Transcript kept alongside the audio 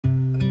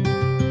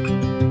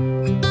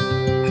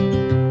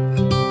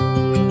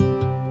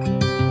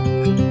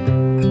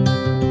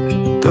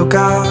Look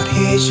out,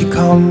 here she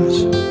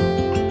comes,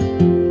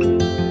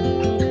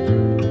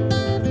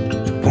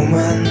 the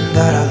woman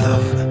that I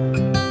love.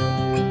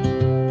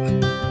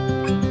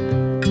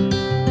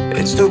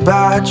 It's too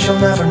bad she'll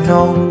never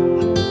know.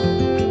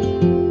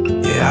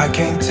 Yeah, I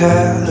can't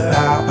tell her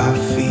how I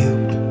feel,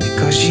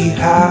 because she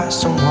has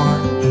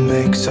someone who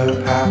makes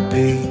her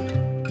happy.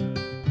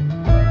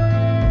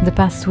 The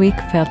past week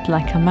felt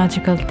like a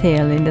magical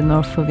tale in the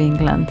north of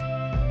England.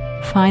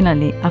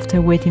 Finally, after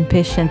waiting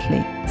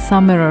patiently,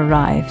 summer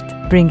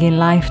arrived, bringing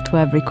life to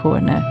every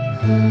corner.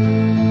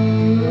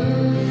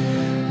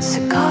 So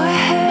go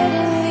ahead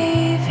and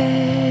leave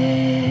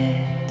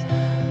it.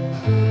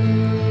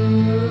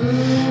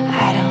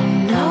 I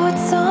don't know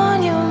what's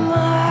on your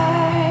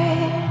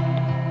mind.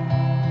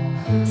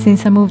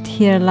 Since I moved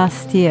here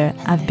last year,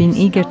 I've been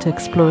eager to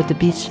explore the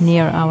beach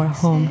near our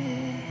home.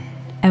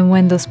 And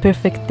when those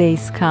perfect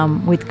days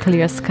come with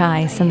clear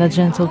skies and a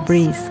gentle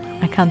breeze,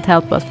 I can't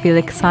help but feel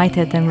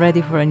excited and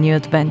ready for a new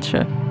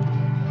adventure.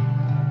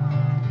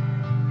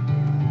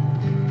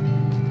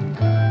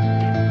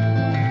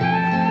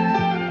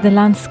 The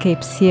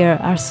landscapes here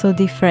are so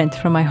different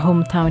from my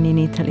hometown in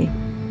Italy.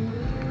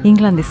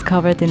 England is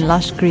covered in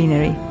lush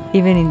greenery,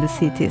 even in the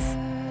cities,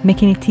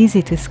 making it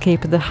easy to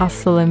escape the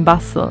hustle and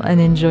bustle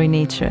and enjoy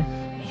nature.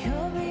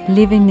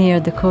 Living near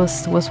the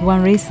coast was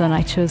one reason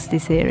I chose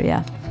this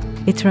area.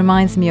 It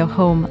reminds me of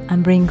home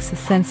and brings a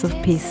sense of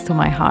peace to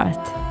my heart.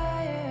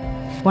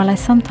 While I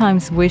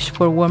sometimes wish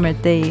for warmer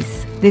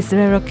days, these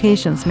rare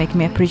occasions make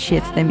me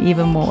appreciate them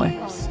even more.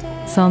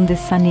 So on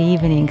this sunny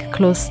evening,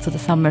 close to the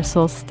summer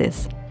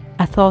solstice,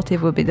 I thought it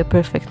would be the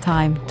perfect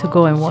time to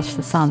go and watch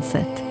the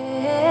sunset.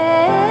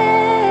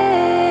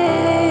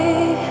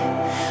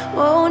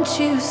 Won't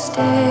you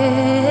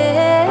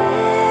stay?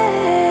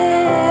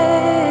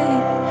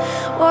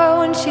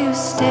 Won't you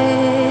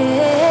stay?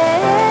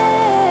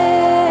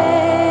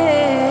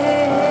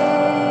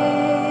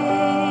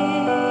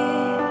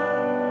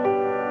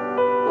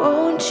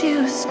 Won't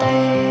you stay?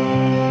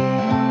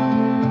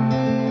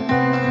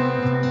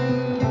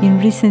 In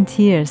recent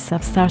years,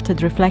 I've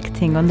started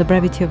reflecting on the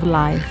brevity of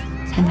life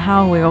and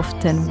how we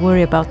often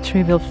worry about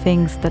trivial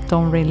things that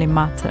don't really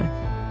matter.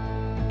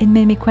 It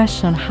made me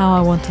question how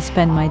I want to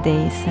spend my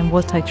days and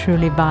what I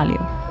truly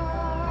value.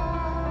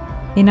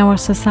 In our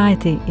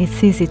society,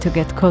 it's easy to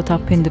get caught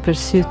up in the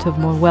pursuit of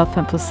more wealth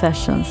and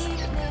possessions,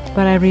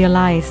 but I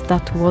realized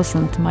that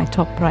wasn't my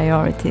top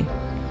priority.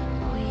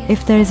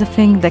 If there is a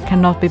thing that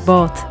cannot be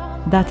bought,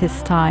 that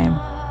is time.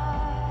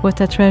 What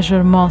I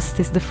treasure most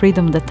is the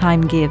freedom that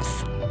time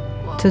gives,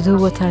 to do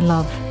what I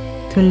love,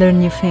 to learn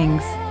new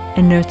things,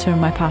 and nurture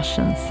my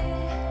passions.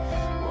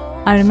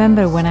 I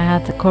remember when I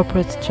had a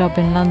corporate job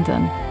in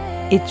London,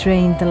 it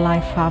drained the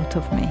life out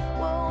of me.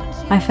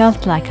 I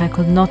felt like I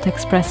could not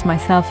express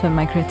myself and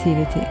my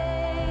creativity.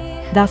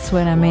 That's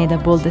when I made a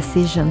bold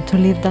decision to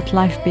leave that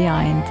life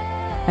behind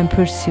and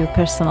pursue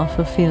personal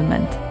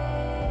fulfillment.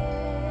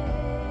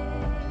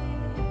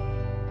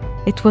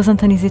 It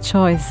wasn't an easy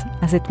choice,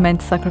 as it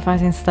meant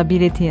sacrificing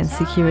stability and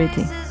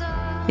security.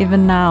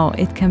 Even now,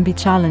 it can be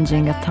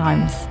challenging at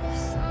times.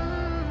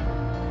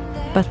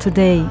 But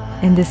today,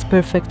 in this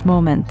perfect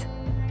moment,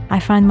 I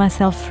find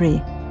myself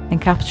free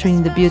and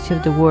capturing the beauty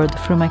of the world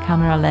through my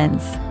camera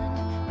lens.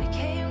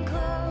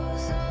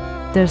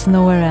 There's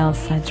nowhere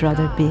else I'd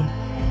rather be.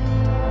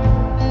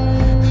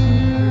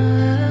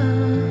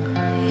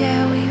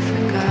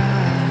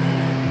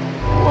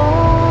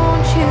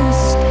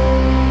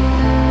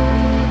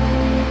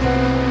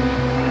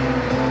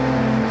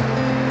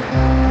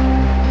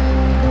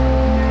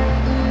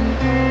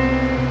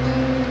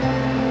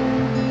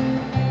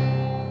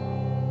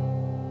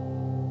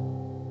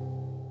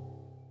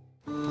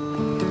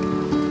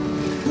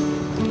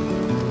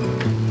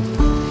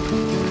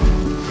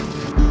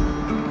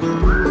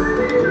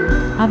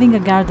 Having a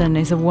garden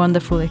is a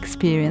wonderful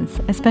experience,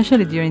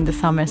 especially during the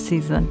summer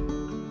season.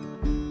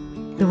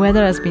 The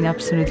weather has been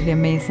absolutely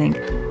amazing,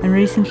 and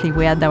recently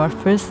we had our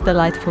first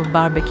delightful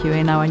barbecue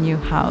in our new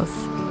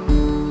house.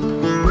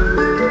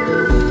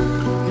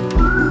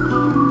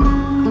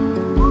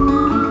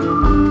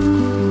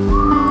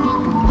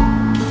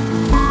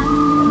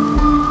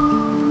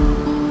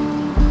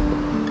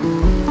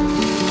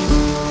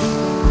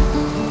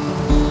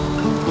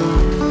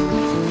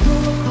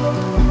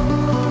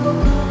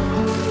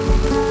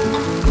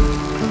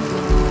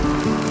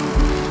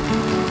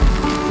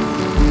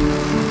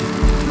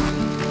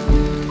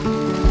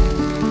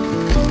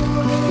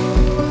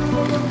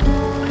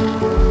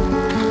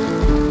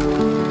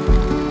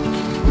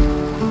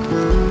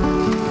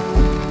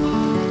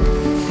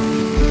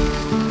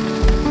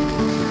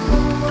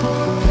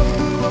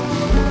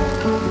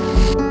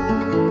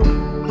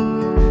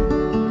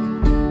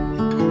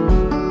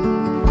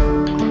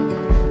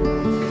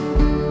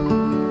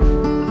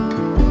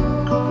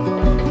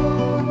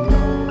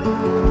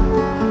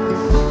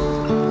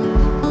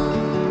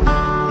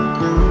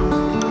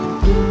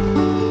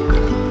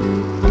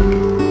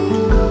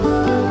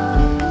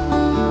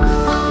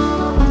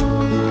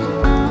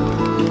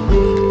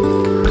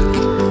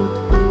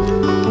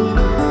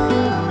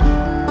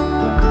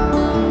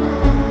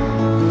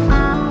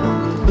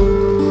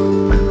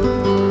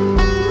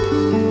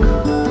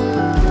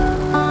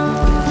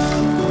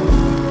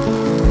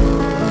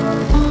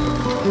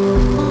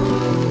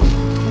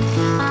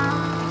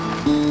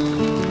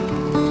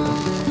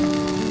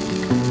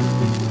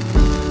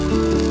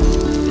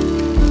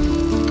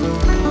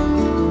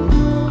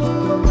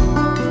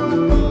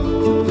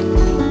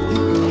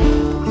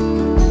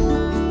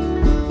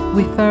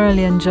 We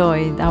thoroughly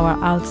enjoyed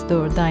our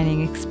outdoor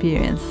dining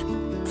experience,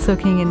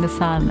 soaking in the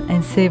sun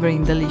and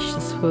savoring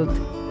delicious food.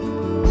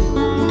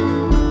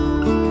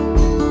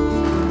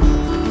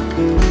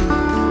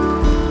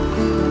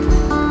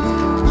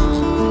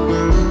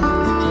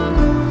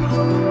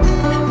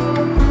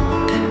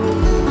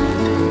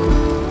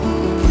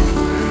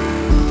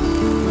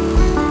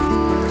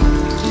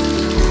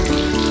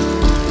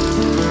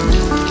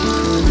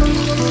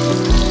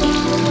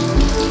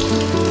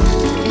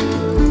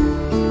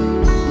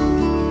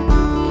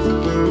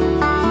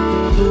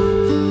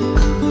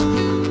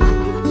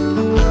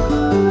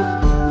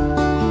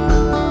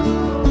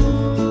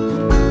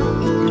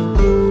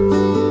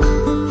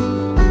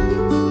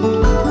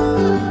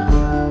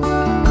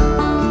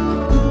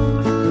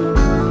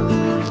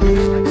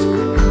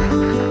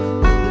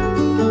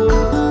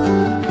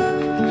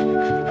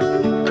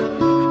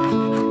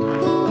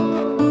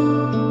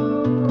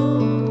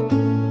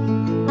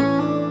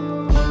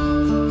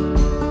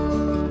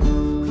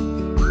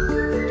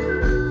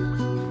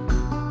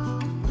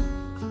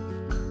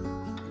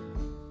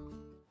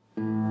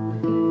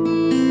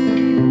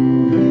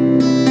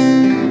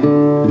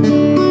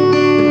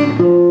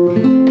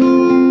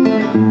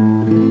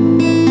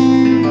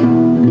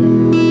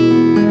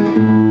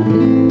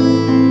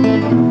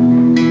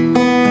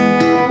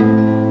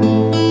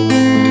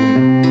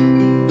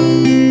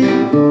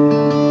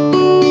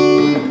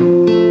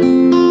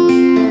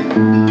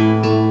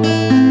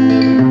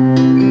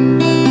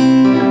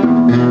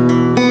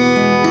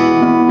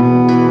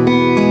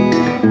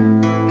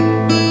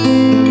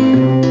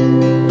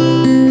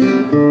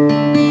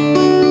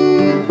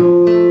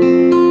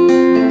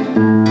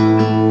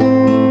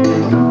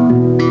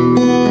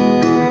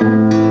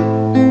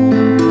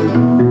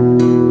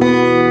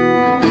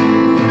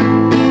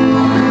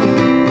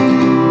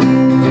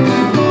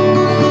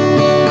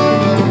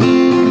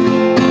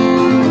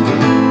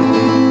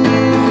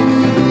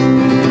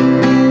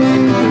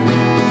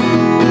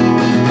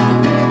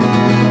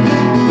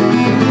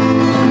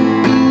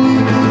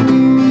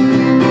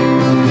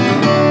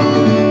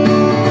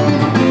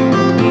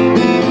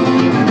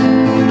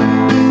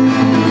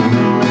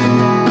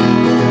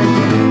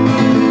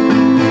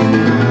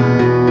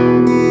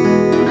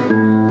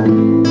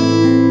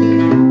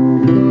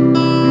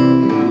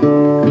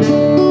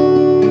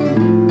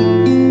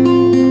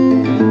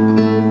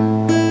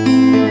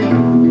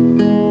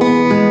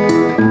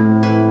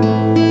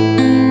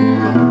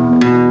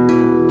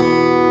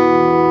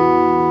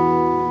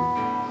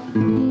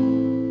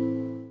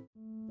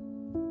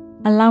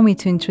 Allow me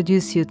to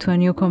introduce you to a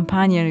new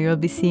companion you'll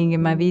be seeing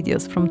in my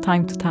videos from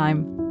time to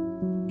time.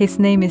 His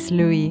name is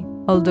Louis,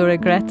 although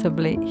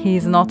regrettably he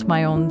is not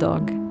my own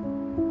dog.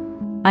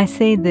 I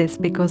say this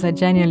because I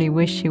genuinely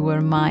wish he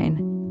were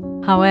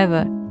mine.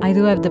 However, I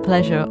do have the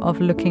pleasure of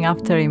looking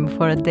after him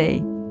for a day,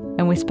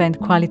 and we spend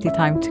quality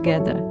time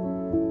together.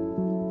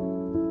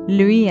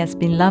 Louis has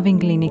been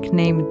lovingly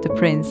nicknamed the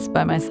Prince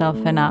by myself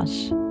and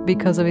Ash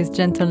because of his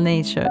gentle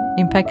nature,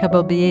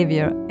 impeccable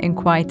behavior, and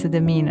quiet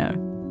demeanor.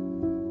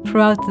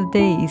 Throughout the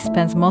day, he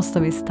spends most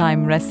of his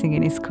time resting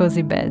in his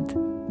cozy bed,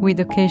 with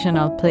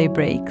occasional play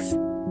breaks.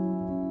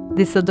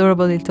 This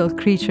adorable little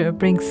creature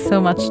brings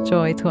so much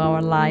joy to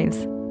our lives,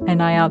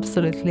 and I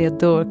absolutely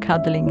adore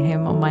cuddling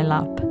him on my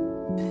lap.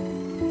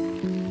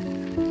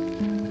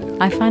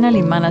 I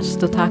finally managed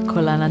to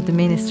tackle an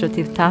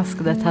administrative task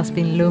that has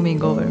been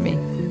looming over me.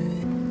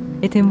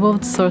 It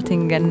involved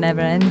sorting a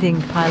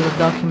never-ending pile of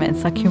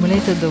documents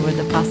accumulated over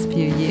the past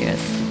few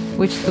years,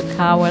 which took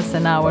hours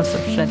and hours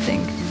of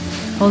shredding.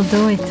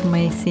 Although it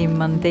may seem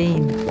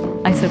mundane,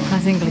 I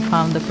surprisingly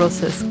found the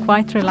process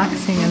quite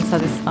relaxing and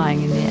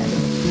satisfying in the end.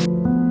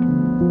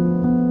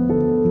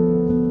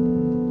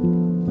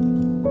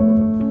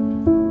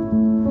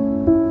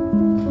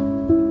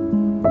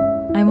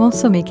 I'm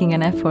also making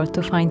an effort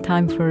to find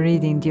time for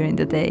reading during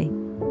the day.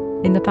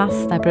 In the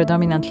past, I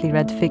predominantly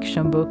read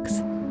fiction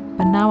books,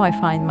 but now I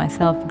find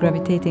myself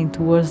gravitating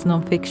towards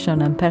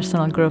non-fiction and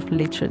personal growth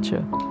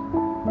literature.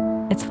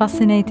 It's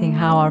fascinating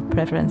how our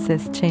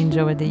preferences change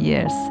over the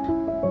years.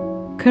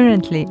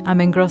 Currently, I'm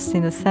engrossed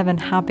in the 7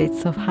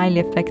 Habits of Highly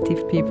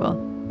Effective People,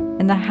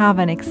 and I have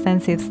an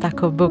extensive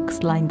stack of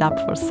books lined up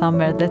for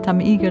summer that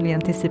I'm eagerly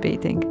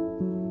anticipating.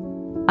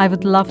 I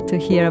would love to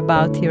hear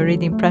about your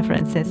reading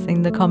preferences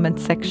in the comment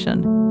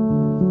section.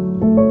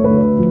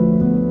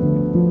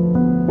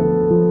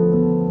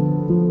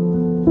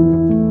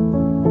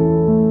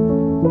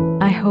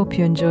 I hope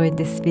you enjoyed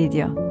this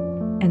video,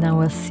 and I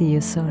will see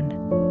you soon.